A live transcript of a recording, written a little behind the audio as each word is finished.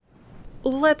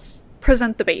let's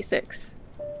present the basics.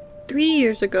 3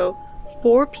 years ago,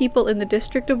 4 people in the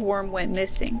District of Worm went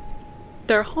missing.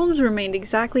 Their homes remained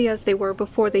exactly as they were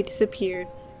before they disappeared,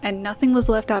 and nothing was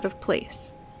left out of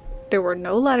place. There were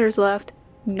no letters left,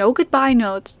 no goodbye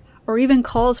notes, or even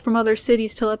calls from other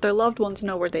cities to let their loved ones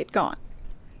know where they'd gone.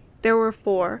 There were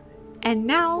 4, and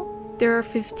now there are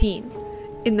 15.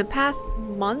 In the past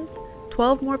month,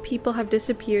 12 more people have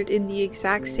disappeared in the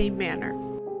exact same manner.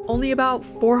 Only about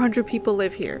 400 people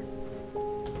live here.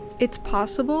 It's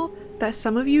possible that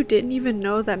some of you didn't even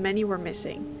know that many were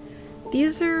missing.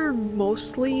 These are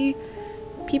mostly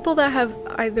people that have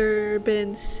either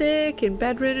been sick and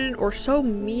bedridden or so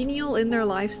menial in their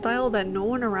lifestyle that no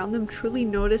one around them truly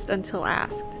noticed until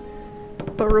asked.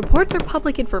 But reports are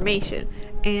public information,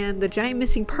 and the giant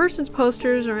missing persons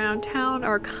posters around town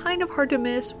are kind of hard to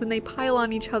miss when they pile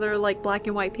on each other like black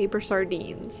and white paper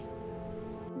sardines.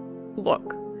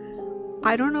 Look,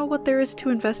 I don't know what there is to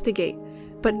investigate,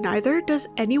 but neither does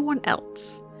anyone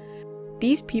else.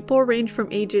 These people range from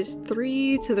ages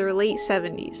 3 to their late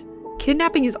 70s.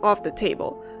 Kidnapping is off the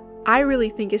table. I really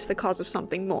think it's the cause of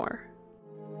something more.